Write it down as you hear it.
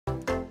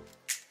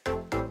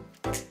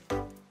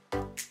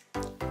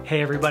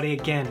Hey everybody,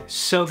 again,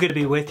 so good to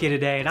be with you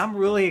today, and I'm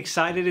really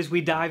excited as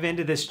we dive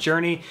into this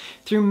journey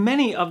through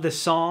many of the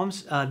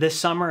Psalms this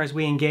summer as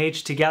we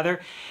engage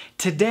together.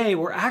 Today,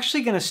 we're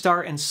actually going to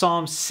start in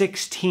Psalm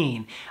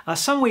 16.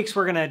 Some weeks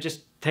we're going to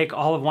just take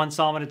all of one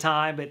psalm at a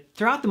time, but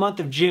throughout the month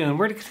of June,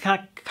 we're going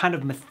to kind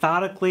of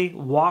methodically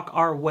walk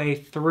our way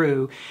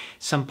through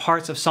some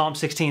parts of Psalm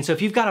 16. So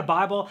if you've got a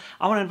Bible,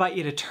 I want to invite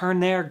you to turn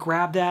there,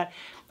 grab that.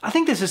 I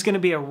think this is going to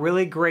be a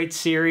really great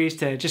series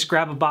to just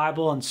grab a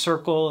Bible and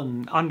circle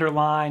and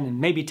underline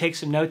and maybe take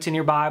some notes in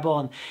your Bible.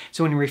 And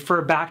so when you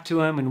refer back to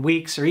them in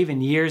weeks or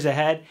even years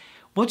ahead,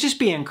 we'll just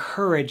be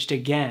encouraged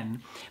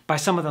again by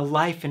some of the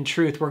life and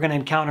truth we're going to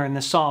encounter in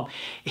this psalm.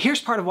 Here's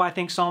part of why I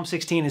think Psalm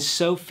 16 is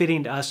so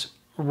fitting to us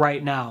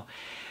right now.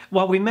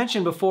 Well, we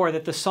mentioned before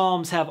that the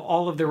Psalms have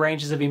all of the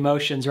ranges of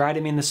emotions, right? I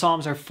mean, the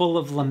Psalms are full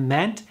of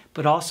lament,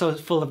 but also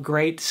full of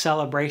great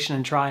celebration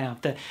and triumph.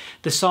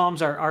 The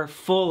Psalms are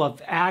full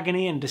of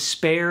agony and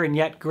despair and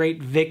yet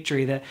great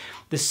victory.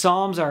 The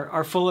Psalms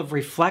are full of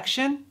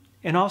reflection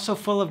and also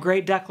full of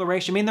great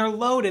declaration. I mean, they're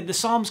loaded. The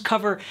Psalms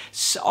cover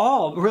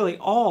really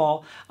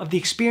all of the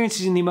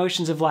experiences and the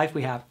emotions of life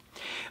we have.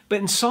 But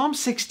in Psalm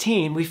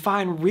 16, we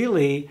find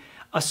really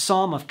a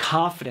psalm of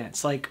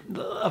confidence, like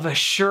of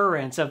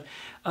assurance, of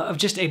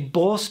just a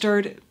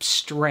bolstered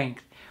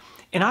strength.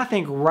 And I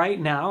think right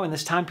now, in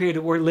this time period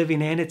that we're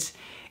living in,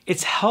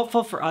 it's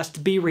helpful for us to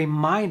be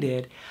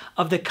reminded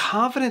of the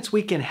confidence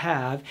we can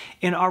have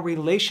in our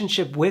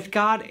relationship with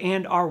God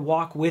and our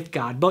walk with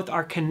God, both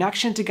our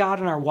connection to God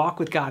and our walk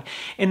with God.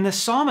 And the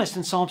psalmist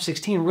in Psalm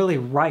 16 really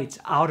writes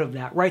out of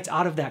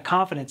that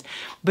confidence.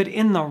 But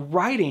in the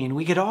writing,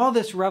 we get all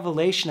this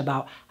revelation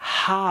about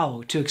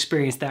how to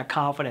experience that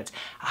confidence,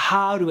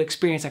 how to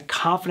experience a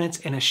confidence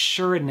and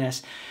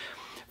assuredness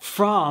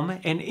from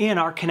and in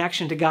our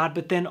connection to God,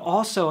 but then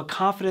also a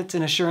confidence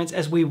and assurance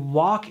as we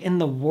walk in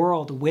the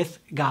world with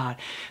God.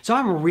 So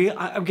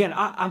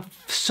I'm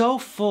so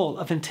full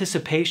of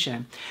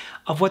anticipation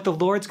of what the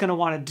Lord's going to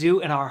want to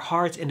do in our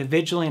hearts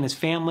individually and as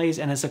families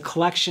and as a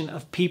collection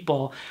of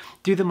people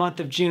through the month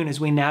of June as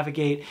we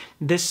navigate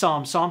this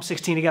psalm, Psalm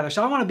 16 together.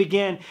 So I want to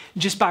begin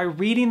just by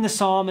reading the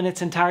psalm in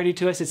its entirety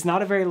to us. It's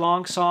not a very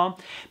long psalm,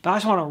 but I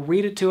just want to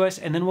read it to us,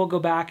 and then we'll go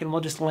back and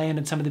we'll just land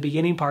in some of the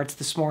beginning parts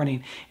this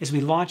morning as we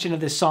launch into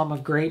this psalm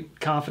of great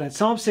confidence.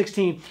 Psalm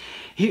 16,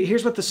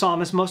 here's what the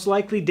psalmist, most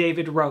likely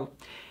David, wrote.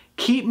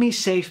 "Keep me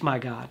safe, my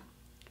God,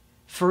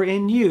 for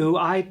in you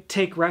I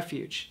take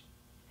refuge.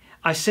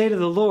 I say to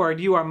the Lord,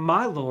 you are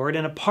my Lord,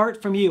 and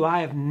apart from you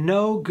I have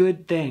no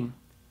good thing.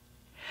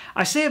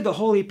 I say of the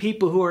holy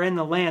people who are in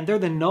the land, they're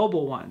the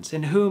noble ones,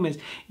 in whom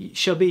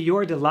shall be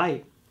your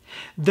delight.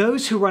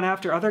 Those who run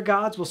after other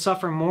gods will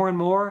suffer more and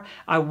more.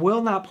 I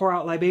will not pour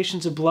out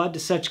libations of blood to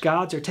such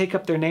gods or take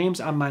up their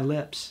names on my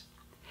lips.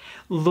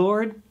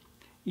 Lord,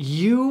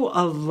 you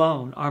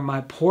alone are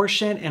my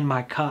portion and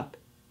my cup.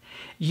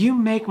 You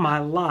make my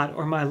lot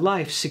or my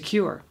life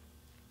secure.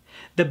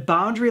 The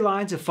boundary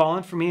lines have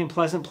fallen for me in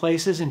pleasant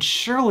places, and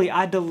surely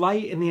I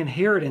delight in the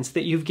inheritance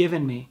that you've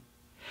given me.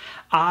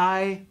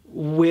 I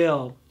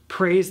will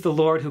praise the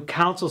Lord who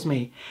counsels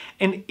me.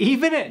 And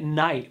even at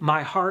night,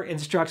 my heart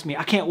instructs me.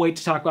 I can't wait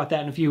to talk about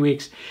that in a few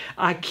weeks.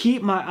 I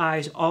keep my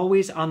eyes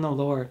always on the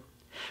Lord.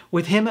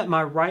 With him at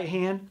my right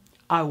hand,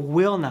 I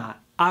will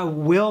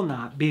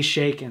not be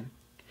shaken.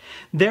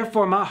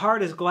 Therefore, my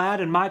heart is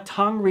glad and my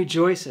tongue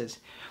rejoices.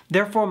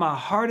 Therefore, my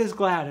heart is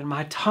glad and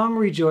my tongue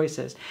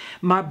rejoices.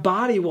 My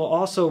body will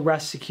also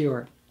rest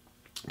secure,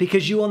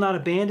 because you will not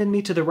abandon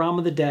me to the realm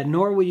of the dead,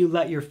 nor will you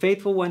let your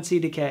faithful one see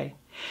decay.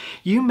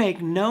 You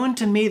make known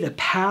to me the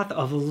path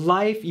of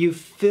life. You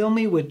fill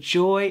me with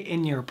joy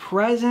in your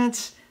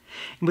presence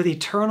and with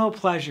eternal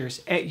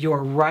pleasures at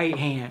your right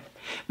hand."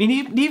 I mean,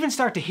 you even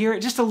start to hear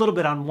it just a little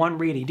bit on one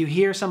reading. Do you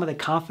hear some of the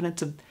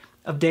confidence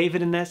of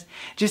David in this?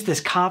 Just this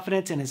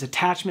confidence in his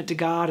attachment to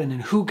God and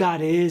in who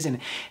God is and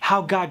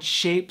how God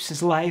shapes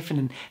his life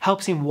and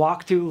helps him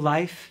walk through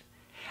life.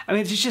 I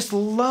mean, it's just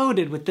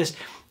loaded with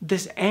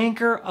this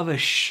anchor of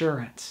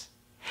assurance.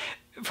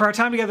 For our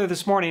time together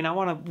this morning, I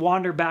want to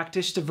wander back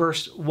just to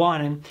verse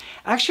 1, and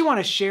I actually want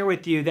to share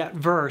with you that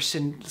verse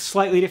in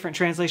slightly different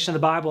translation of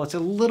the Bible. It's a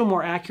little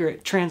more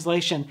accurate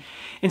translation.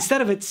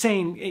 Instead of it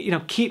saying,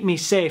 keep me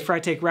safe, for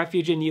I take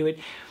refuge in you,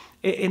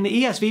 in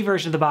the ESV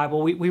version of the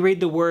Bible, we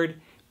read the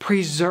word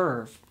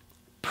preserve.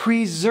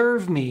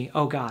 Preserve me,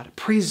 O God.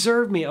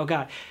 Preserve me, O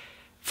God.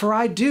 For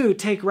I do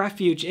take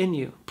refuge in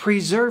you.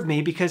 Preserve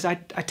me because I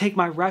take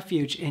my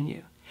refuge in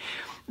you.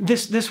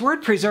 This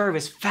word preserve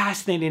is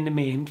fascinating to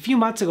me. And a few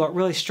months ago, it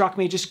really struck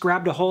me, just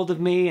grabbed a hold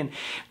of me. And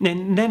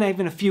then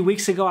even a few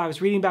weeks ago, I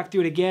was reading back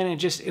through it again,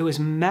 and it was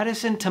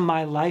medicine to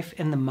my life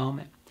in the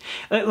moment.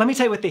 Let me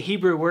tell you what the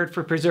Hebrew word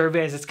for preserve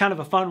is. It's kind of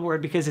a fun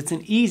word because it's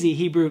an easy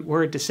Hebrew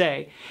word to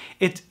say.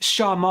 It's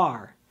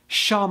shamar.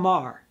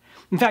 Shamar.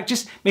 In fact,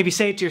 just maybe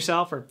say it to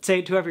yourself or say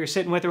it to whoever you're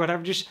sitting with or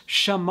whatever. Just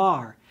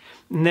shamar.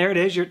 And there it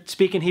is. You're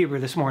speaking Hebrew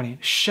this morning.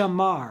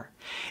 Shamar.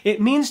 It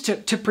means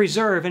to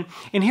preserve.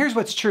 And here's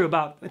what's true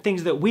about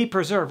things that we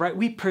preserve, right?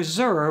 We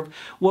preserve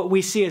what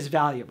we see as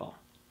valuable.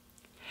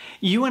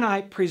 You and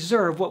I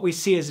preserve what we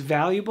see as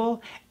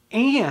valuable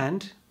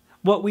and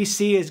what we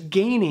see as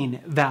gaining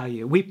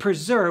value. We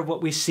preserve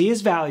what we see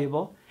as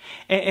valuable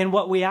and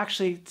what we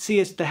actually see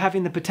as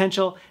having the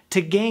potential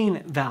to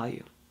gain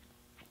value.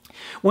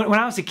 When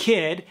I was a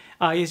kid,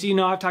 as you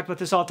know, I've talked about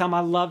this all the time, I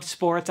loved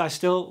sports. I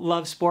still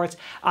love sports.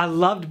 I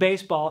loved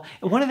baseball.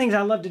 And one of the things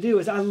I love to do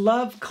is I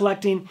love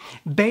collecting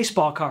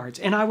baseball cards.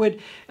 And I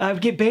would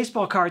get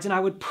baseball cards and I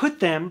would put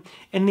them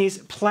in these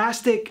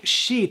plastic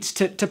sheets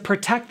to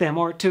protect them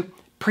or to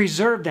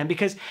preserve them,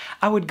 because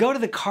I would go to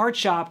the card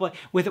shop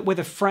with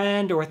a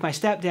friend or with my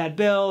stepdad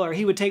Bill, or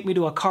he would take me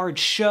to a card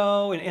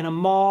show in a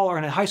mall or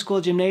in a high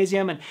school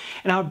gymnasium, and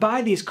I would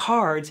buy these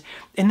cards,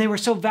 and they were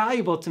so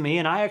valuable to me,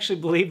 and I actually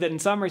believed that in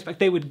some respect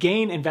they would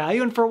gain in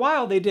value, and for a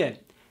while they did.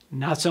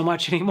 Not so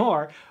much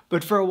anymore,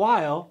 but for a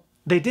while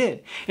they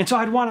did. And so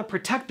I'd want to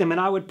protect them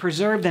and I would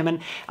preserve them.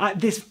 And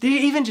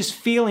even just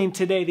feeling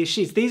today, these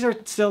sheets, these are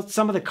still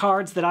some of the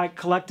cards that I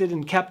collected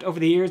and kept over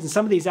the years. And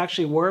some of these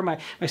actually were my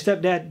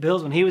stepdad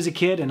Bill's when he was a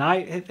kid, and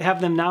I have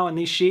them now in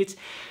these sheets.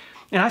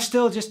 And I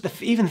still just,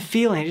 even the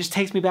feeling, it just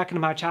takes me back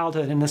into my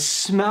childhood, and the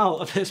smell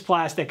of this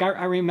plastic.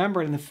 I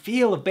remember it, and the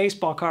feel of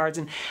baseball cards.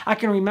 And I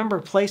can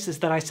remember places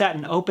that I sat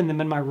and opened them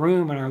in my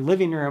room, or our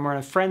living room, or in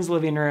a friend's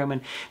living room,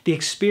 and the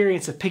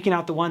experience of picking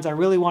out the ones I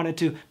really wanted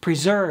to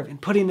preserve and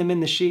putting them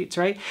in the sheets,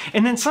 right?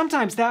 And then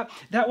sometimes that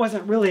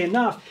wasn't really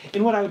enough.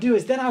 And what I would do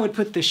is then I would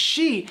put the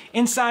sheet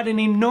inside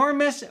an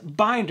enormous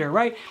binder,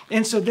 right?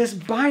 And so this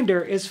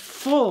binder is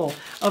full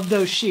of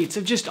those sheets,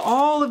 of just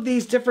all of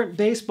these different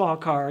baseball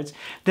cards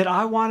that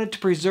I wanted to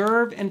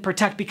preserve and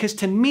protect, because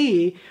to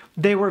me,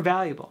 they were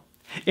valuable.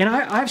 And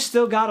I've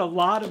still got a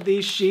lot of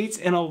these sheets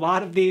and a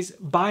lot of these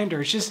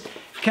binders just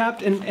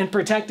kept and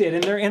protected,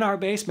 and they're in our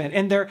basement,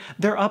 and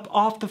they're up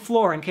off the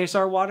floor in case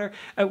our water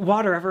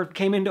ever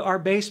came into our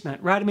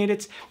basement, right? I mean,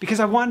 it's because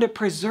I wanted to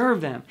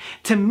preserve them.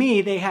 To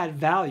me, they had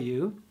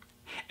value,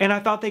 and I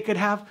thought they could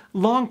have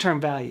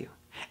long-term value.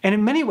 And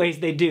in many ways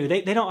they do.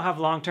 They don't have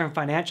long-term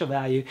financial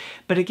value,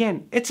 but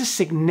again, it's a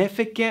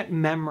significant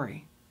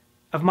memory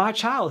of my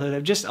childhood,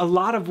 of just a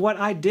lot of what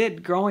I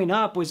did growing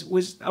up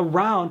was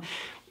around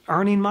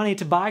earning money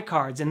to buy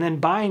cards, and then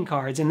buying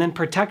cards, and then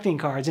protecting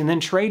cards, and then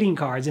trading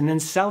cards, and then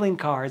selling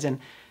cards, and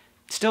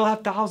still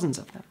have thousands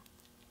of them.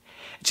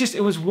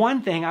 It was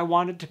one thing I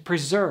wanted to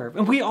preserve.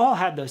 And we all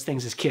had those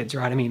things as kids,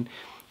 right? I mean,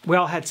 we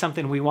all had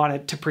something we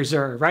wanted to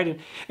preserve, right? And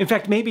in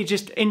fact, maybe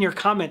just in your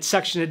comments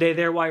section today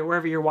there,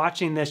 wherever you're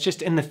watching this,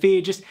 just in the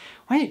feed,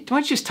 why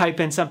don't you just type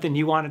in something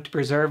you wanted to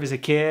preserve as a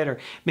kid, or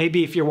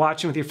maybe if you're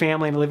watching with your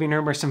family in the living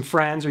room or some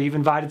friends, or you've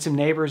invited some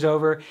neighbors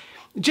over,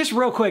 just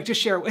real quick, just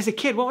share, as a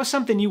kid, what was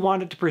something you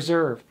wanted to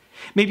preserve?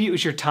 Maybe it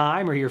was your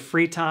time or your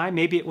free time.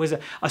 Maybe it was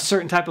a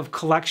certain type of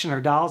collection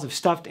or dolls of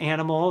stuffed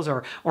animals,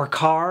 or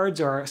cards,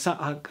 or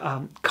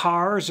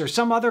cars, or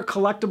some other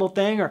collectible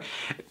thing. Or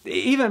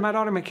even my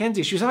daughter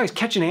Mackenzie, she was always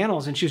catching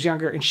animals when she was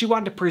younger, and she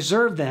wanted to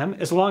preserve them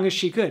as long as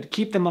she could,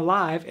 keep them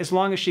alive as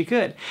long as she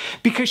could,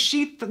 because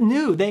she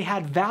knew they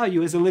had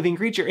value as a living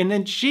creature, and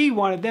then she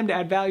wanted them to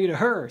add value to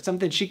her,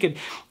 something she could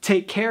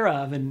take care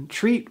of and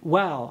treat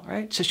well,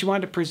 right? So she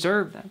wanted to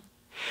preserve them.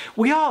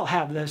 We all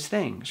have those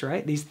things,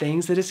 right? These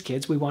things that as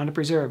kids we want to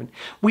preserve, and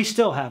we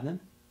still have them,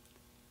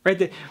 right?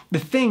 The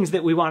things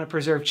that we want to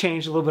preserve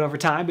change a little bit over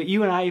time, but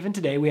you and I, even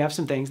today, we have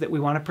some things that we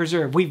want to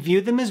preserve. We view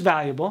them as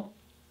valuable,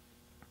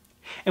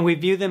 and we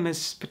view them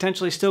as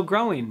potentially still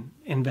growing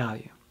in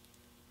value.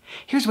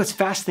 Here's what's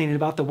fascinating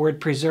about the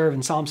word preserve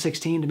in Psalm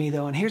 16 to me,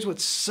 though, and here's what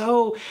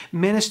so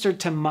ministered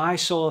to my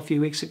soul a few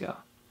weeks ago,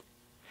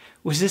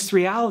 was this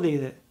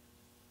reality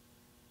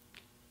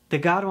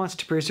that God wants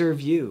to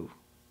preserve you.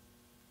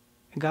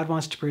 And God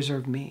wants to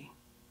preserve me.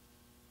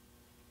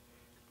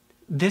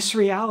 This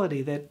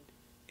reality that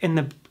in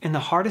the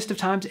hardest of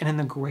times and in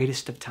the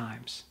greatest of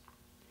times,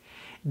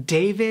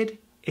 David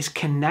is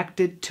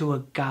connected to a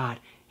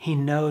God he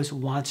knows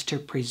wants to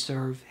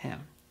preserve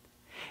him.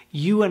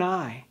 You and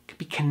I could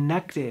be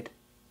connected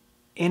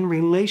in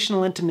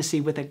relational intimacy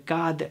with a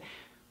God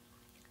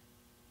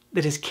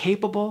that is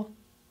capable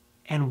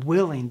and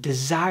willing,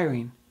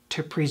 desiring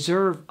to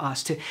preserve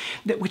us,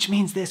 which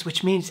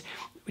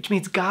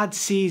means God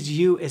sees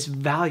you as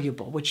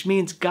valuable, which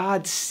means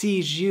God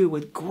sees you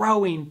with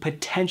growing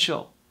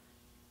potential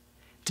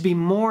to be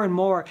more and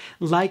more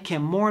like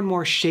him, more and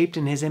more shaped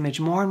in his image,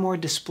 more and more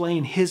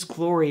displaying his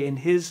glory and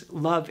his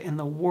love in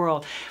the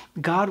world.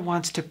 God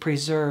wants to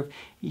preserve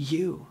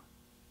you.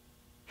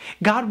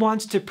 God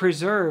wants to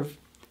preserve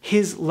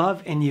his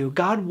love in you.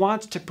 God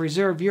wants to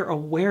preserve your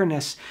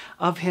awareness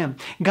of him.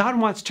 God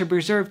wants to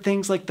preserve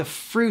things like the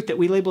fruit that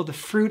we label the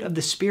fruit of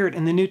the Spirit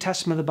in the New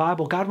Testament of the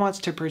Bible. God wants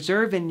to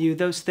preserve in you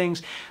those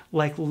things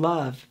like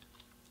love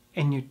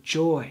and your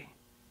joy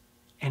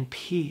and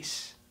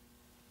peace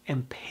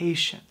and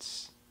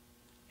patience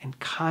and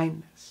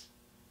kindness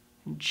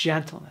and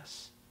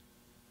gentleness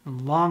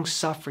and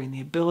long-suffering,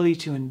 the ability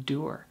to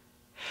endure.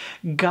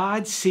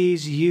 God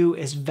sees you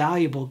as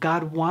valuable.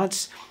 God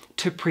wants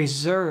to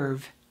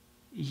preserve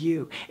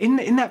you.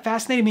 Isn't that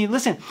fascinating? I mean,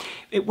 listen,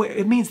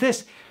 it means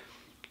this.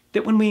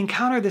 that when we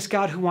encounter this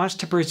God who wants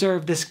to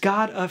preserve, this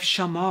God of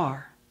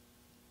Shamar,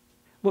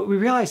 what we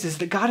realize is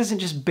that God isn't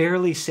just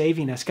barely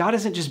saving us. God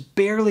isn't just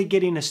barely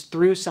getting us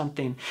through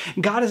something.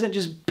 God isn't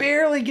just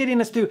barely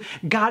getting us through.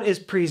 God is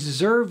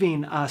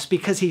preserving us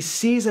because he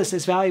sees us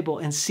as valuable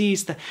and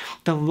sees the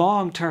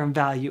long-term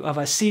value of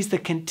us, sees the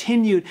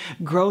continued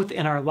growth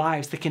in our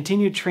lives, the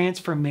continued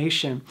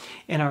transformation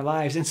in our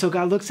lives. And so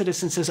God looks at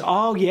us and says,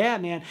 oh yeah,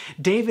 man,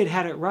 David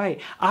had it right.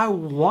 I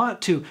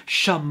want to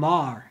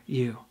shamar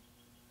you.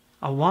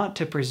 I want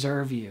to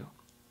preserve you.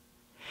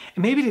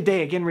 And maybe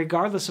today, again,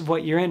 regardless of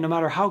what you're in, no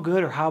matter how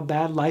good or how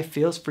bad life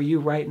feels for you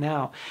right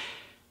now,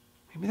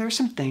 maybe there are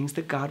some things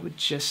that God would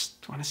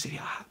just want to say,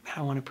 man,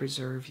 I want to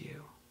preserve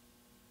you.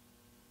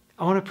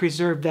 I want to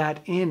preserve that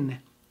in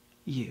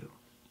you.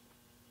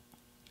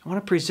 I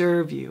want to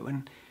preserve you,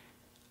 and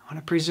I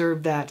want to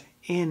preserve that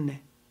in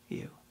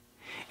you.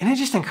 And it's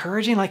just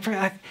encouraging,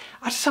 I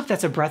just hope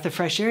that's a breath of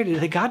fresh air today,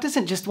 that God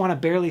doesn't just want to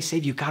barely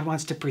save you. God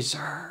wants to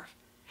preserve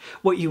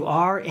what you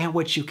are and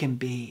what you can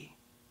be.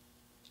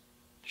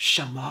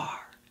 Shamar,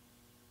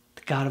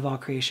 the God of all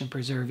creation,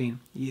 preserving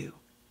you.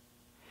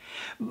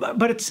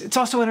 But it's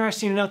also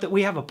interesting to note that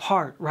we have a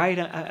part, right?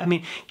 I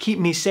mean, keep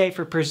me safe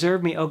or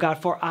preserve me, O God,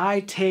 for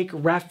I take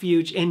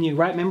refuge in you,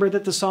 right? Remember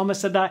that the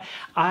psalmist said that?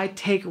 I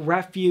take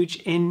refuge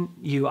in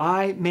you.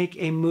 I make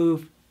a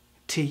move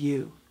to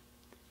you.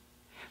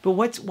 But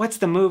what's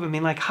the move? I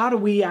mean, how do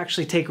we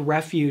actually take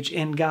refuge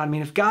in God? I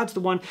mean, if God's the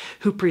one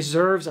who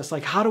preserves us,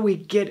 how do we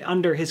get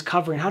under his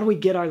covering? How do we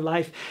get our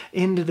life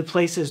into the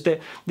places that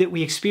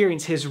we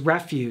experience his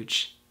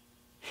refuge,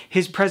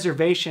 his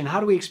preservation? How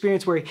do we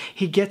experience where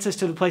he gets us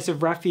to the place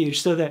of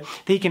refuge so that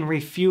he can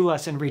refuel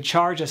us and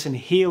recharge us and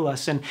heal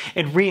us and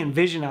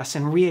re-envision us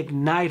and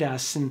reignite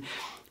us and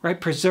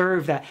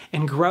preserve that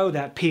and grow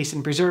that peace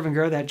and preserve and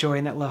grow that joy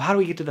and that love? How do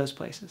we get to those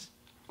places?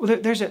 Well,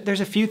 there's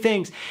a few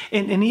things,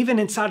 and even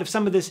inside of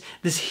some of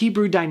this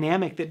Hebrew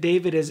dynamic that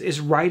David is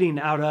writing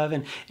out of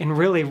and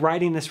really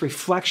writing this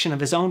reflection of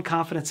his own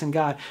confidence in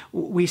God,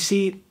 we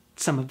see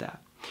some of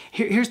that.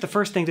 Here's the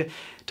first thing,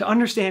 to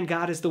understand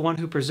God as the one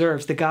who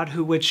preserves, the God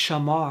who would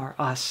shamar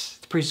us,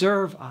 to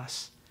preserve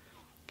us.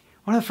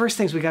 One of the first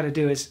things we got to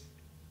do is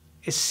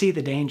see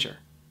the danger.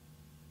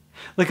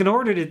 In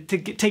order to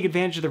take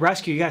advantage of the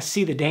rescue, you got to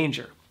see the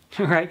danger.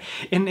 Right?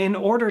 In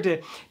order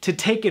to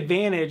take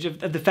advantage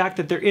of the fact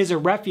that there is a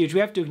refuge, we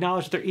have to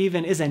acknowledge there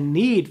even is a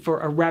need for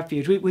a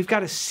refuge. We've got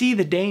to see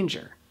the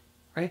danger,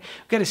 right?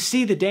 We've got to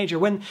see the danger.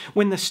 When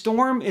the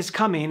storm is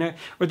coming,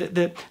 or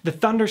the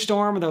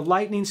thunderstorm, or the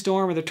lightning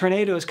storm, or the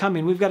tornado is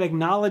coming, we've got to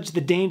acknowledge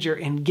the danger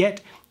and get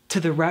to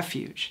the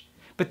refuge.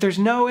 But there's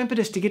no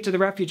impetus to get to the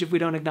refuge if we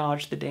don't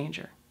acknowledge the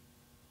danger.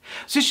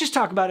 So let's just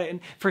talk about it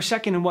for a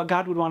second and what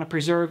God would want to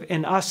preserve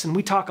in us. And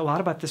we talk a lot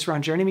about this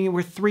around Journey. I mean,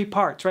 we're three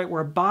parts, right?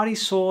 We're a body,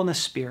 soul, and a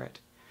spirit.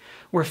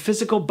 We're a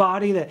physical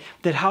body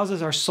that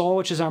houses our soul,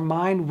 which is our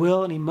mind,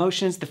 will, and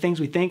emotions, the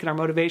things we think and our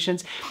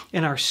motivations,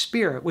 and our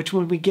spirit, which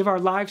when we give our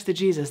lives to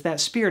Jesus,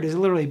 that spirit is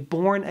literally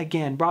born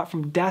again, brought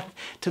from death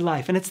to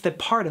life. And it's the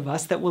part of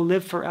us that will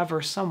live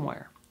forever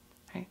somewhere.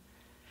 Right?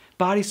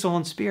 Body, soul,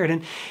 and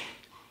spirit.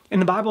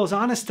 And the Bible is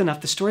honest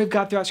enough, the story of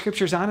God throughout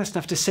Scripture is honest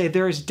enough to say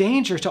there is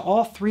danger to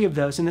all three of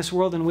those in this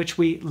world in which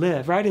we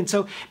live, right? And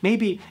so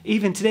maybe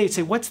even today,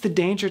 say, what's the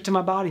danger to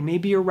my body?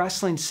 Maybe you're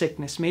wrestling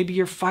sickness. Maybe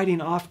you're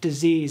fighting off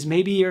disease.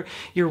 Maybe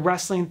you're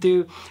wrestling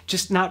through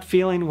just not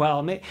feeling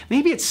well.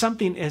 Maybe it's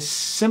something as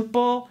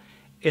simple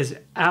as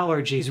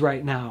allergies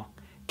right now.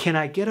 Can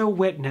I get a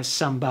witness,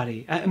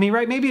 somebody? I mean,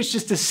 right? Maybe it's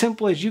just as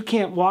simple as you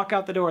can't walk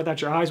out the door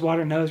without your eyes,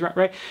 water, nose,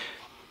 right?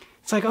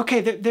 It's okay,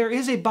 there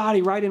is a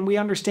body, right? And we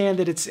understand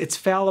that it's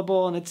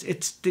fallible and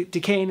it's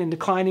decaying and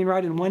declining,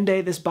 right? And one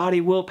day this body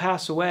will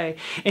pass away.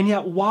 And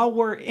yet while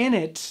we're in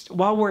it,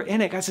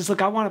 God says,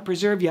 look, I want to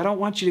preserve you. I don't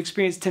want you to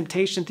experience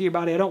temptation through your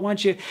body. I don't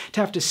want you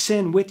to have to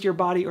sin with your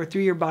body or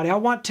through your body. I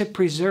want to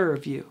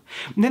preserve you.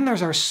 And then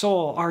there's our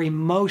soul, our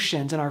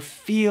emotions and our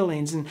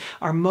feelings and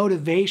our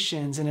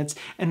motivations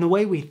and the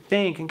way we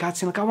think. And God's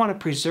saying, look, I want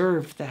to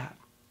preserve that.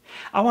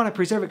 I want to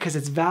preserve it because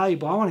it's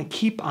valuable. I want to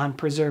keep on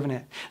preserving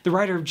it. The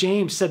writer of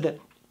James said that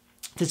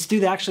it's through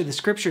the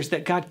scriptures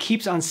that God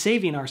keeps on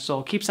saving our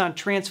soul, keeps on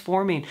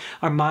transforming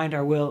our mind,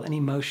 our will, and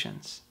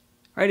emotions.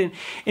 Right?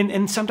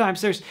 And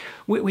sometimes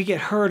we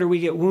get hurt or we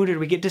get wounded or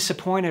we get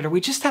disappointed or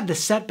we just have the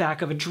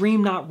setback of a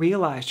dream not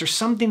realized or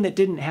something that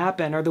didn't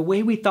happen or the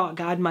way we thought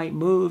God might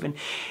move.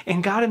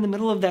 And God in the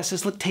middle of that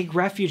says, look, take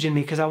refuge in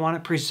me because I want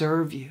to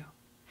preserve you.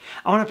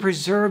 I want to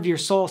preserve your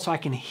soul so I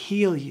can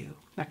heal you.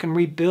 I can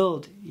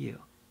rebuild you.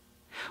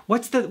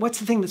 What's the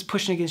thing that's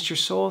pushing against your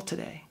soul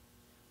today?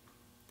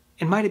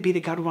 And might it be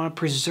that God would want to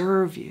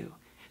preserve you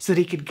so that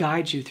he could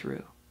guide you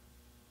through?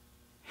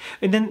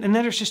 And then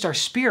there's just our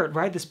spirit,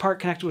 right? This part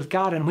connected with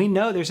God. And we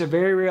know there's a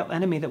very real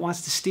enemy that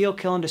wants to steal,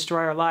 kill, and destroy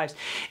our lives.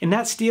 And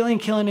that stealing,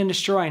 killing, and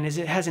destroying it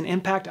has an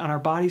impact on our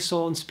body,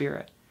 soul, and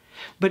spirit.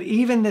 But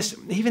even this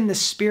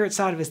spirit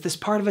side of us, this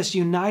part of us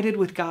united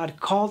with God,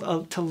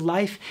 called to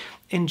life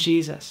in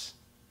Jesus.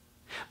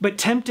 but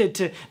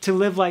tempted to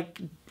live like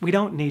we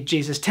don't need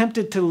Jesus,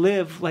 tempted to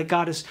live like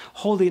God is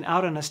holding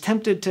out on us,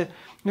 tempted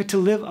to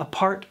live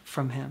apart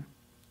from him.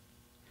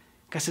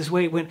 God says,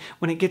 wait, when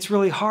it gets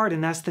really hard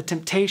and that's the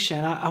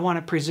temptation, I want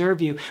to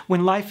preserve you.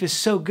 When life is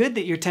so good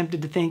that you're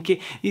tempted to think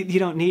you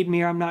don't need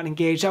me or I'm not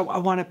engaged, I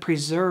want to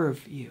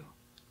preserve you.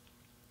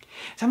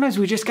 Sometimes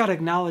we just got to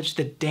acknowledge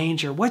the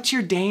danger. What's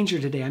your danger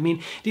today? I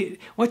mean,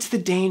 what's the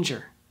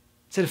danger?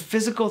 Is it a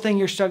physical thing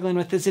you're struggling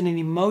with? Is it an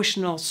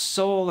emotional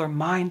soul or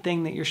mind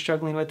thing that you're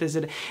struggling with? Is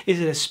it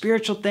a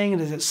spiritual thing?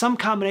 And is it some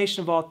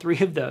combination of all three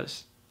of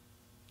those?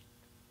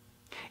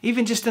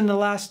 Even just in the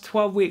last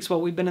 12 weeks while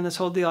we've been in this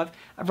whole deal,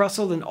 I've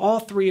wrestled in all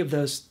three of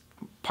those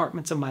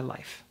compartments of my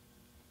life.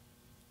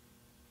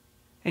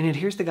 And yet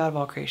here's the God of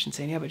all creation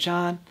saying, yeah, but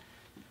John,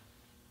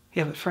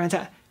 yeah, but friends,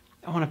 I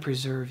want to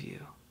preserve you.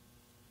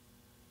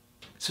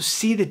 So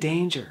see the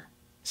danger.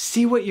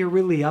 See what you're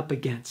really up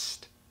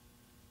against.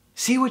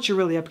 See what you're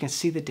really up against.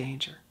 See the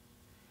danger.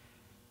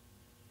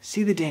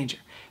 See the danger.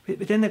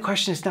 But then the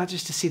question is not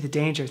just to see the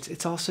danger.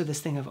 It's also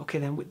this thing of, okay,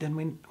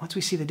 once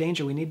we see the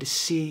danger, we need to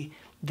see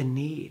the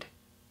need.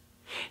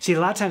 See, a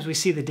lot of times we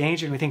see the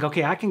danger and we think,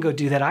 okay, I can go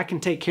do that. I can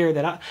take care of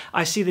that.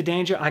 I see the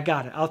danger. I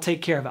got it. I'll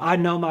take care of it. I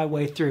know my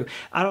way through.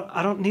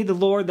 I don't need the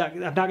Lord. I'm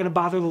not going to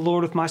bother the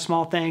Lord with my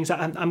small things.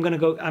 I'm going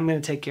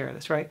to take care of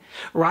this, right?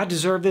 Or I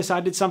deserve this.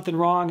 I did something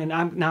wrong and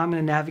now I'm going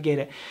to navigate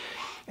it.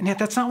 And yet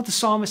that's not what the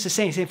psalmist is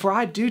saying. He's saying, for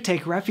I do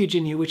take refuge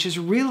in you, which is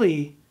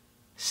really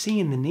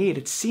seeing the need.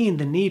 It's seeing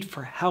the need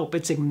for help.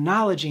 It's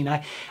acknowledging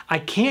I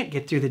can't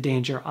get through the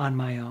danger on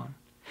my own.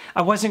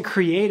 I wasn't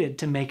created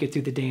to make it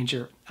through the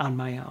danger on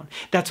my own.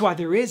 That's why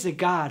there is a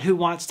God who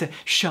wants to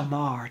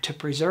shamar, to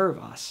preserve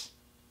us,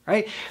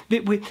 right?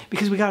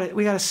 Because we got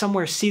to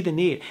somewhere see the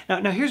need.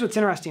 Now here's what's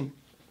interesting.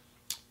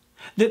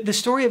 The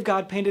story of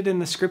God painted in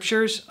the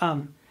scriptures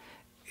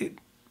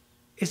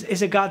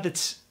is a God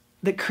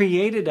that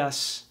created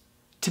us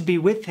to be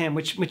with him,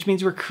 which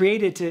means we're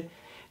created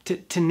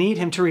to need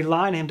him, to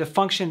rely on him, to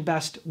function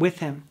best with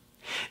him.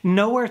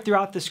 Nowhere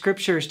throughout the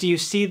scriptures do you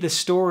see the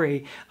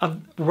story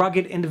of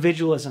rugged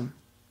individualism.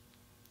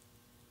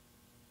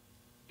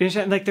 You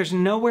understand? Like there's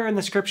nowhere in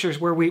the scriptures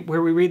where we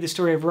read the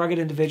story of rugged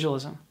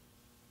individualism.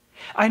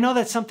 I know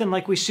that's something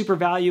like we super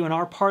value in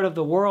our part of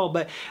the world,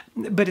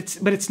 but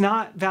it's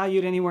not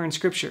valued anywhere in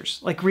scriptures.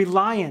 Like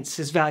reliance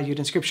is valued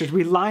in scriptures.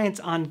 Reliance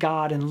on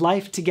God and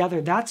life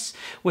together, that's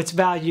what's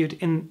valued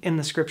in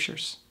the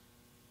scriptures.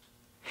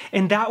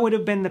 And that would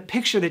have been the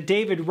picture that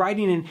David,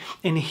 writing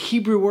in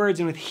Hebrew words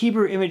and with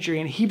Hebrew imagery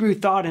and Hebrew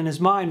thought in his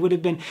mind, would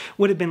have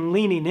been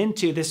leaning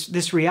into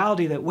this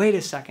reality that, wait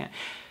a second,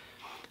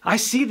 I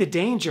see the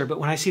danger, but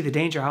when I see the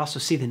danger, I also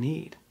see the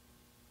need.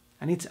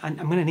 I'm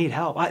going to need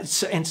help.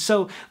 And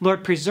so,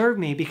 Lord, preserve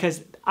me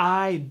because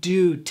I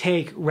do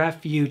take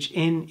refuge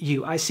in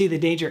you. I see the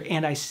danger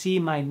and I see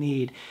my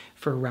need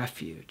for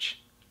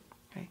refuge.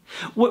 Okay?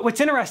 What's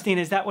interesting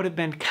is that would have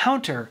been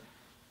counter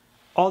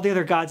all the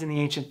other gods in the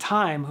ancient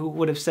time who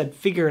would have said,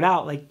 figure it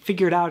out, like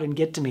figure it out and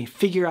get to me.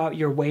 Figure out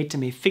your way to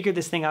me. Figure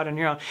this thing out on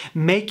your own.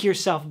 Make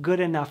yourself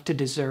good enough to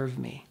deserve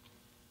me.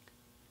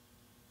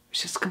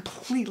 It's just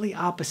completely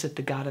opposite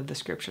the God of the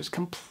scriptures,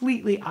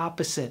 completely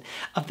opposite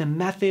of the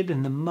method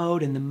and the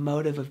mode and the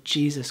motive of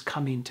Jesus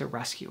coming to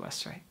rescue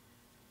us, right?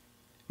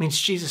 It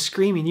means Jesus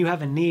screaming, you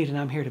have a need and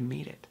I'm here to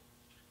meet it.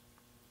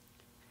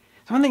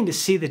 It's one thing to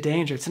see the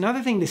danger. It's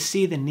another thing to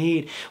see the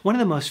need. One of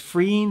the most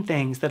freeing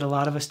things that a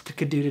lot of us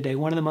could do today,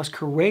 one of the most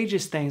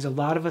courageous things a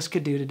lot of us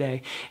could do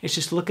today is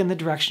just look in the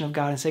direction of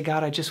God and say,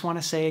 God, I just want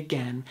to say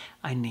again,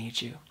 I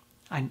need you.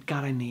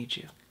 God, I need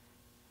you.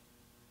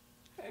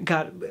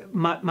 God,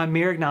 my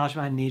mere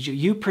acknowledgement, I need you.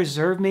 You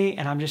preserve me,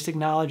 and I'm just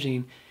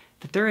acknowledging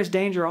that there is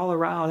danger all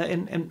around,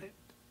 and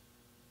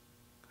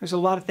there's a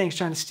lot of things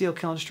trying to steal,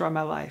 kill, and destroy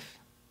my life.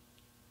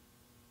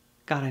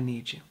 God, I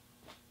need you.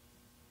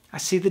 I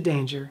see the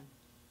danger,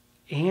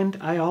 and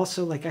I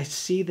also, I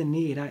see the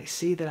need. I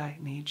see that I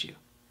need you.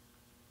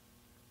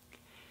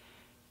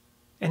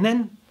 And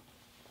then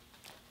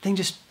the thing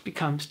just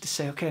becomes to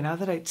say, okay, now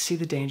that I see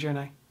the danger and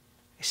I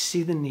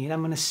see the need,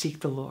 I'm going to seek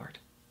the Lord.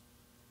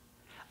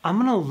 I'm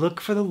going to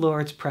look for the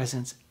Lord's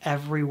presence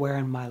everywhere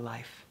in my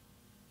life.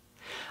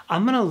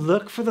 I'm going to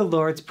look for the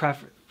Lord's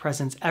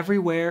presence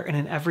everywhere and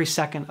in every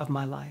second of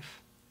my life.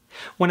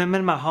 When I'm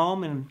in my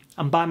home and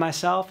I'm by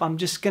myself, I'm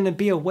just going to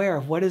be aware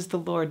of what is the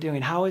Lord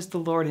doing? How is the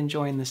Lord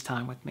enjoying this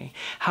time with me?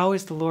 How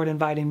is the Lord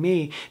inviting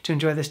me to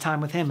enjoy this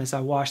time with him as I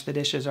wash the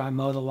dishes or I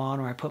mow the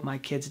lawn or I put my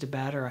kids to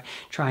bed or I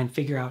try and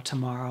figure out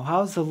tomorrow?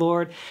 How is the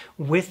Lord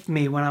with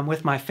me when I'm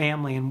with my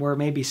family and we're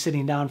maybe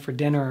sitting down for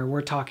dinner or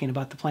we're talking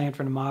about the plan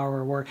for tomorrow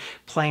or we're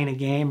playing a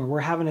game or we're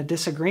having a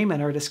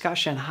disagreement or a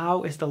discussion?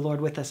 How is the Lord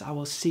with us? I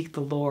will seek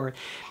the Lord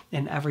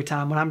in every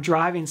time. When I'm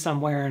driving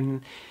somewhere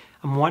and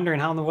I'm wondering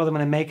how in the world I'm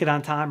going to make it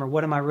on time, or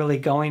what am I really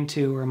going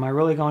to, or am I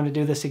really going to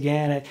do this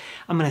again?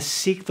 I'm going to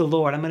seek the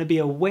Lord. I'm going to be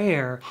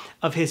aware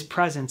of his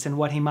presence and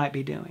what he might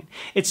be doing.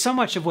 It's so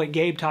much of what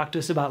Gabe talked to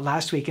us about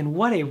last week, and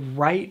what a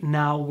right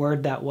now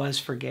word that was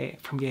from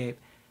Gabe.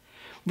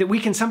 that we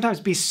can sometimes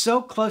be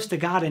so close to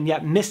God and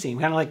yet miss him,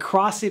 kind of like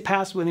cross the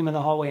paths with him in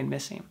the hallway and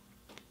miss him.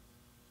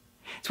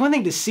 It's one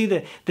thing to see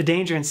the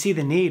danger and see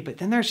the need, but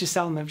then there's this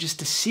element of just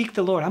to seek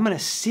the Lord. I'm going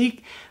to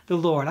seek the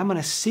Lord. I'm going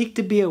to seek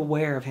to be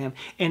aware of him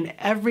in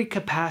every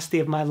capacity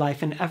of my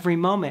life, in every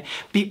moment.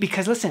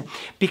 Because listen,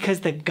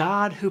 because the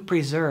God who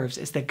preserves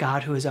is the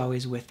God who is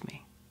always with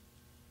me.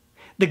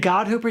 The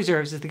God who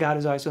preserves is the God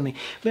who's always with me.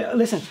 But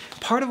listen,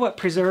 part of what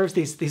preserves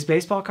these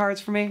baseball cards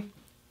for me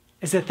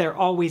is that they're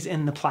always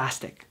in the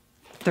plastic.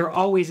 They're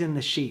always in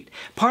the sheet.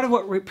 Part of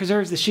what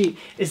preserves the sheet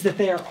is that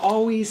they are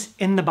always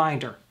in the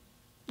binder.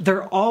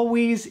 They're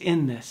always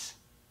in this,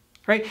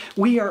 right?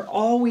 We are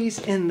always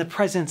in the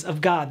presence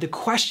of God. The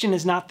question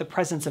is not the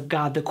presence of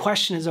God. The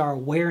question is our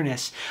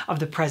awareness of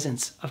the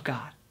presence of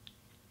God.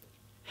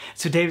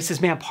 So David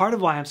says, man, part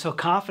of why I'm so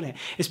confident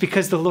is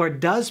because the Lord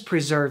does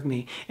preserve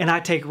me and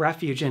I take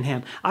refuge in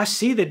him. I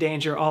see the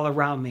danger all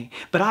around me,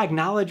 but I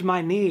acknowledge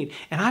my need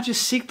and I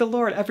just seek the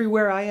Lord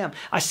everywhere I am.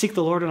 I seek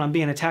the Lord when I'm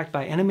being attacked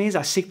by enemies.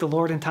 I seek the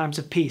Lord in times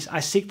of peace.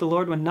 I seek the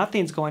Lord when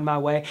nothing's going my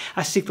way.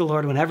 I seek the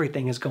Lord when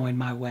everything is going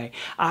my way.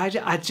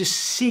 I just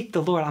seek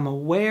the Lord. I'm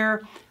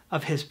aware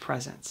of his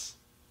presence.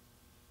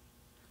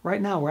 Right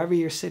now, wherever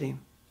you're sitting,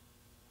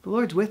 the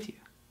Lord's with you.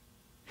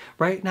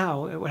 Right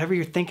now, whatever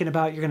you're thinking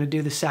about you're going to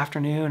do this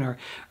afternoon or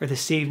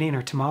this evening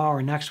or tomorrow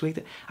or next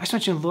week, I just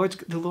want you to know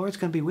the Lord's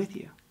going to be with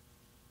you.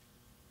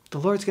 The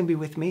Lord's going to be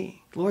with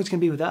me. The Lord's going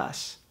to be with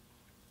us.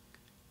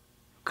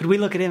 Could we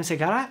look at him and say,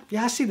 God,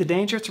 I see the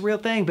danger. It's a real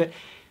thing, but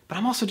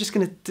I'm also just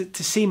going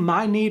to see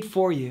my need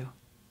for you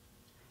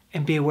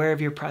and be aware of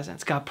your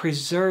presence. God,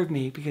 preserve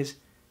me because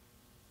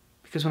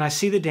when I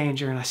see the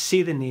danger and I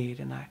see the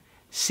need and I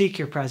seek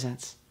your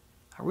presence,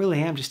 I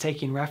really am just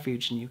taking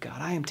refuge in you, God.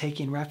 I am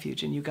taking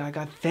refuge in you, God.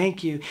 God,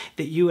 thank you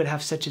that you would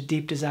have such a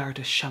deep desire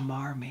to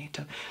shamar me,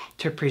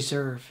 to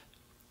preserve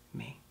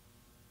me.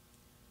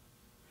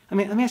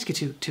 Let me ask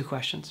you two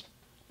questions.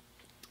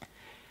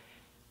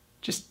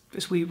 Just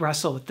as we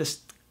wrestle with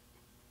this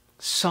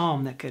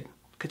psalm that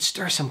could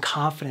stir some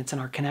confidence in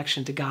our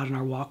connection to God and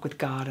our walk with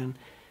God and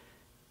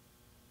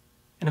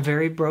in a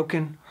very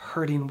broken,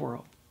 hurting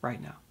world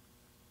right now.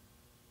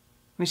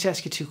 Let me just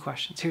ask you two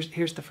questions.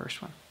 Here's the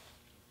first one.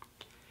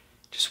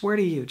 Just where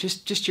do you,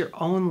 just your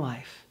own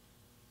life,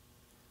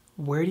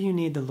 where do you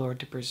need the Lord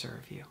to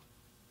preserve you?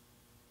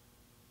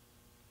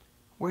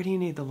 Where do you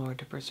need the Lord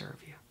to preserve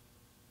you?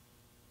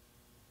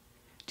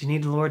 Do you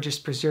need the Lord just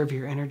to preserve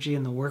your energy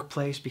in the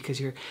workplace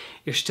because you're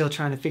still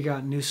trying to figure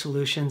out new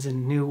solutions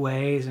and new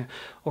ways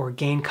or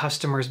gain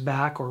customers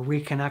back or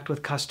reconnect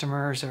with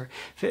customers or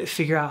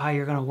figure out how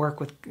you're going to work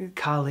with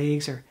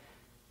colleagues? Or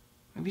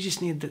maybe you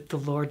just need the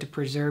Lord to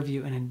preserve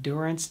you in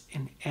endurance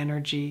and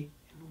energy,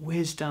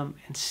 wisdom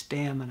and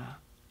stamina.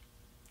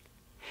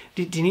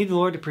 Do you need the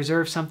Lord to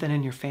preserve something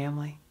in your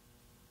family?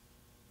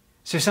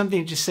 Is there something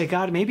you just say,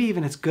 God, maybe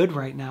even it's good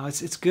right now.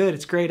 It's good.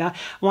 It's great. I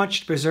want you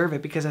to preserve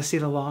it because I see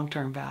the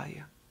long-term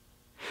value.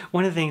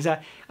 One of the things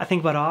I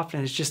think about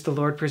often is just the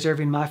Lord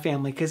preserving my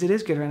family because it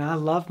is good right now. I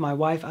love my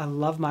wife. I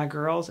love my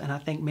girls. And I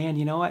think, man,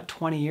 you know what?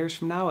 20 years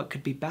from now, it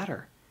could be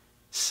better.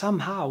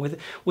 Somehow,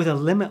 with a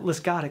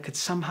limitless God, it could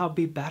somehow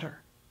be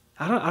better.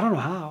 I don't know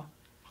how.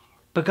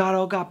 But God,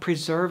 oh God,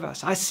 preserve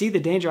us. I see the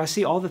danger. I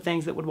see all the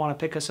things that would want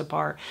to pick us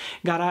apart.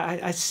 God,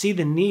 I see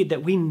the need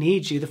that we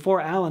need you. The four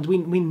Allens, we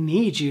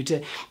need you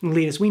to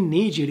lead us. We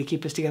need you to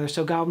keep us together.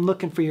 So God, I'm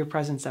looking for your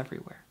presence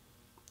everywhere.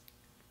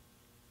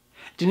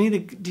 Do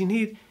you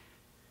need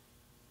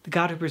the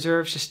God who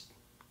preserves just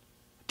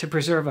to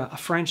preserve a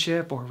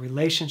friendship or a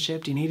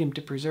relationship? Do you need him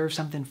to preserve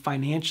something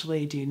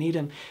financially? Do you need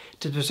him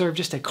to preserve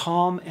just a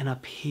calm and a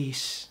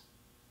peace?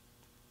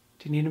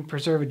 Do you need him to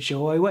preserve a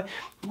joy?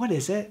 What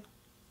is it?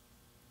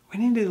 We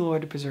need the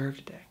Lord to preserve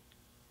today.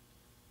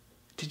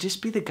 To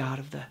just be the God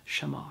of the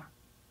shamar.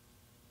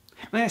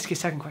 Let me ask you a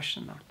second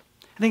question, though.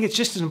 I think it's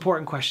just an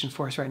important question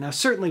for us right now.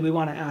 Certainly we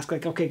want to ask,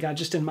 like, okay, God,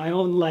 just in my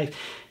own life,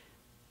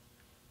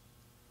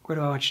 where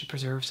do I want you to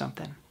preserve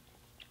something?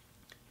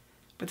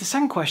 But the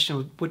second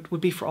question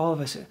would be for all of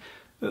us.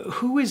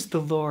 Who is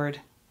the Lord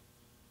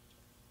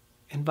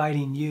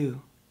inviting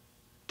you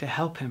to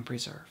help him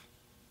preserve?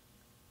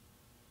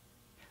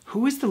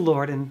 Who is the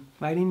Lord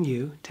inviting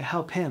you to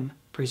help him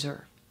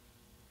preserve?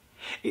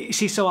 You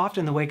see, so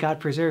often the way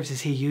God preserves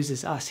is he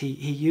uses us. He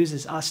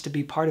uses us to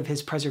be part of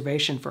his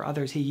preservation for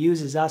others. He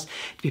uses us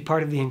to be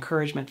part of the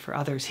encouragement for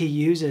others. He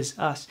uses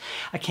us.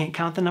 I can't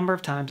count the number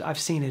of times I've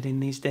seen it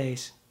in these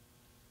days.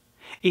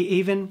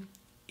 Even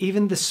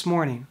this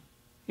morning,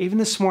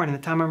 the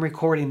time I'm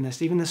recording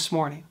this, even this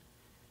morning,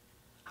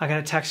 I got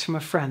a text from a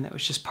friend that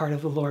was just part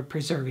of the Lord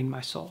preserving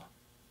my soul.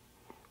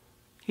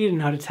 He didn't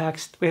know how to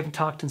text. We haven't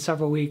talked in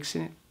several weeks.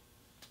 And it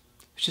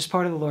was just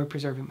part of the Lord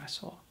preserving my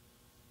soul.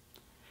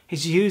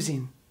 He's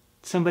using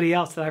somebody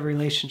else that I have a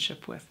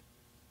relationship with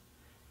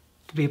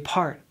to be a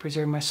part,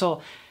 preserving my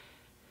soul.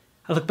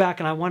 I look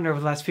back and I wonder over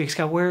the last few weeks,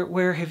 God,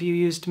 where have you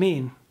used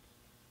me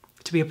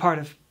to be a part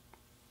of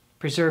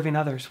preserving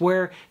others?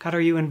 Where, God,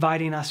 are you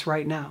inviting us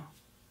right now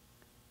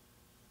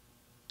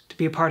to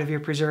be a part of your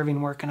preserving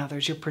work in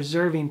others, your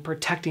preserving,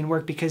 protecting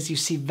work, because you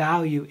see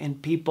value in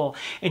people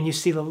and you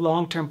see the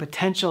long-term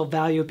potential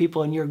value of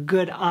people in your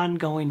good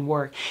ongoing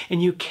work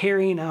and you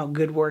carrying out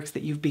good works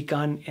that you've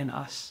begun in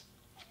us.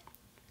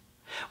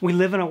 We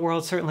live in a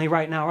world certainly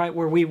right now, right,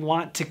 where we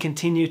want to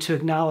continue to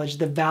acknowledge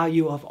the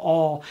value of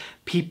all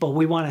people.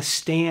 We want to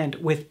stand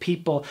with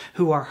people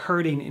who are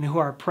hurting and who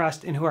are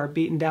oppressed and who are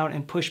beaten down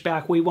and pushed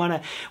back. We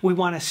want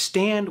to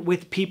stand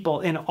with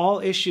people in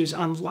all issues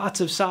on lots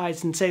of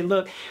sides and say,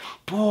 look,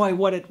 boy,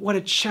 what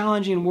a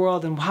challenging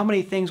world, and how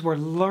many things we're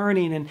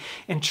learning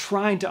and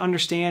trying to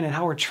understand, and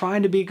how we're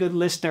trying to be good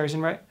listeners.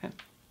 And right,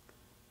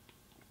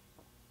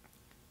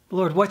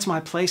 Lord, what's my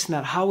place in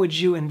that? How would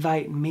you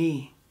invite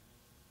me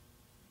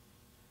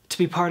to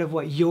be part of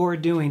what you're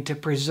doing to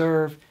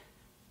preserve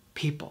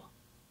people?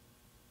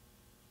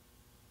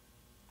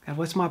 God,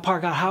 what's my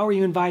part? God, how are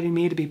you inviting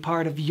me to be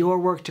part of your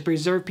work to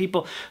preserve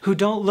people who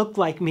don't look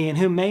like me and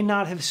who may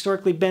not have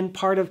historically been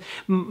part of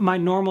my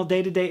normal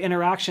day-to-day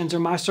interactions or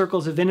my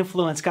circles of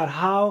influence? God,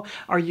 how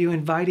are you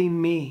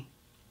inviting me?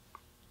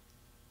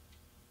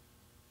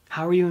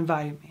 How are you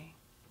inviting me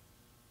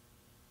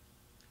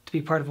to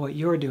be part of what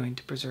you're doing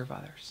to preserve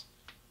others?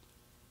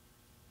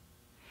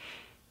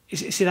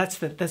 See, that's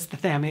the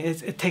thing. I mean,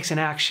 it takes an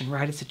action,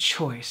 right? It's a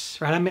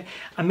choice, right?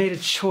 I made a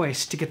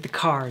choice to get the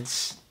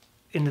cards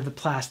into the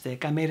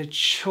plastic. I made a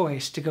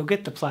choice to go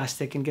get the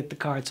plastic and get the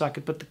cards so I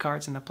could put the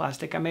cards in the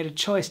plastic. I made a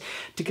choice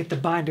to get the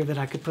binder that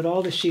I could put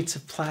all the sheets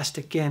of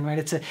plastic in,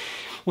 right?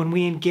 When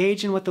we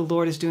engage in what the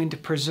Lord is doing to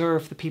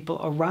preserve the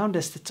people around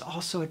us, it's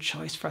also a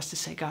choice for us to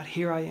say, God,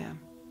 here I am.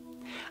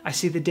 I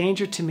see the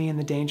danger to me and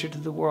the danger to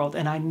the world,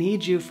 and I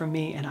need you for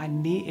me,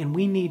 and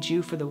we need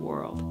you for the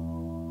world.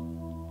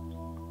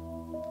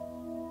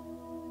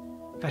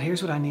 God,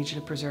 here's what I need you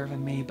to preserve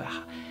in me,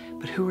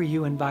 but who are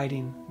you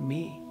inviting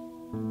me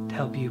to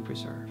help you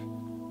preserve?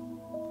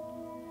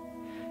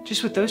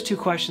 Just with those two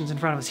questions in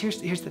front of us,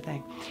 here's the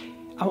thing.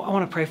 I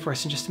want to pray for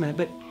us in just a minute,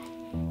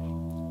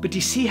 but do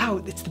you see how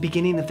it's the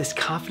beginning of this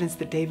confidence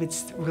that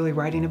David's really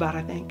writing about,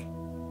 I think?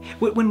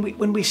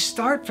 When we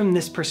start from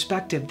this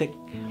perspective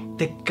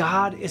that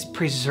God is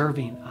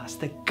preserving us,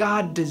 that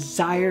God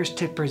desires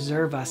to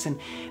preserve us, and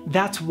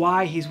that's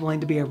why he's willing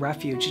to be a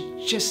refuge,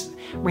 it just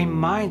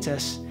reminds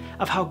us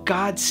of how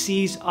God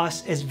sees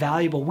us as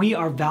valuable. We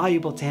are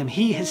valuable to him.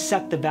 He has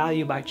set the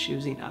value by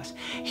choosing us.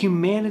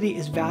 Humanity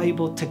is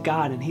valuable to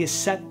God, and he has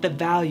set the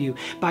value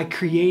by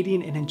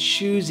creating and in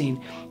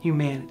choosing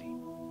humanity.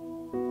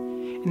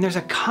 And there's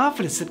a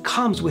confidence that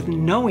comes with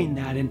knowing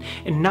that and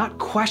not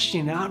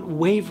questioning, not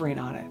wavering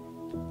on it.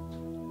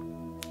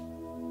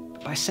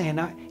 But by saying,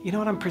 you know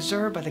what, I'm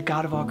preserved by the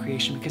God of all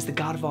creation because the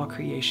God of all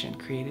creation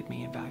created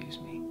me and values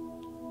me.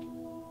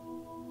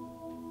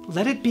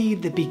 Let it be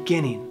the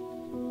beginning,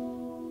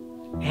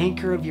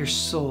 anchor of your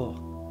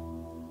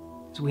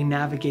soul as we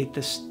navigate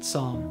this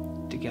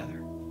psalm together.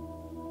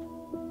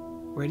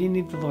 Where do you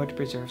need the Lord to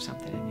preserve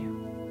something in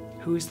you?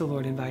 Who is the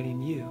Lord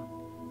inviting you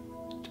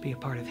to be a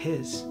part of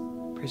his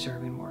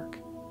preserving work?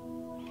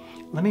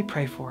 Let me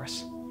pray for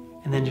us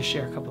and then just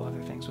share a couple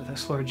other things with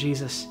us. Lord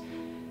Jesus,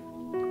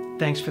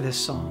 thanks for this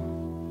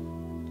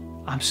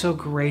psalm. I'm so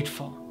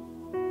grateful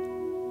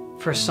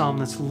for a psalm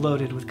that's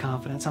loaded with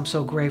confidence. I'm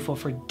so grateful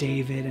for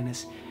David and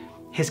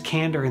his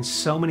candor in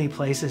so many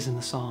places in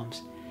the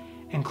Psalms,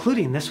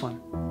 including this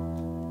one,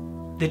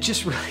 that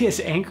just really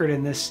is anchored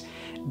in this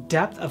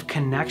depth of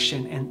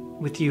connection and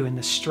with you and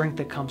the strength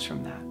that comes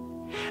from that.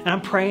 And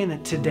I'm praying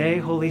that today,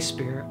 Holy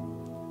Spirit,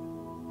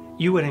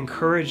 you would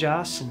encourage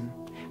us and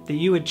that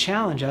you would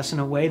challenge us in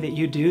a way that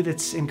you do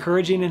that's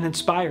encouraging and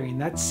inspiring.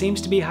 That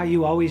seems to be how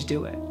you always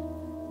do it.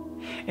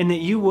 And that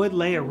you would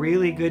lay a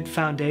really good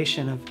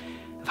foundation of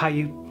how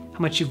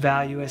much you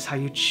value us, how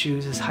you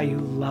choose us, how you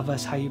love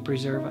us, how you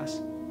preserve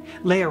us.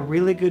 Lay a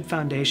really good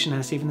foundation on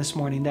us even this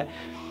morning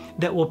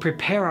that will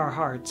prepare our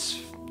hearts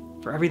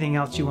for everything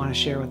else you want to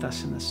share with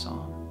us in this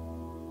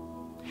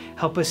psalm.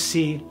 Help us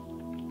see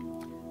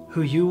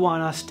who you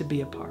want us to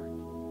be a part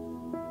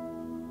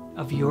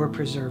of your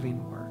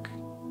preserving work.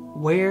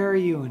 Where are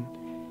you and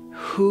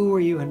who are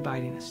you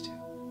inviting us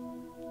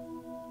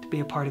to be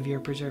a part of your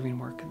preserving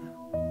work in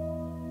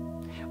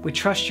them? We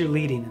trust your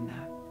leading in that.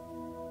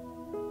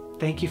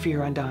 Thank you for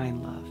your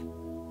undying love.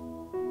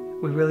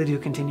 We really do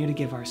continue to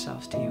give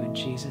ourselves to you in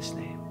Jesus'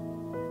 name.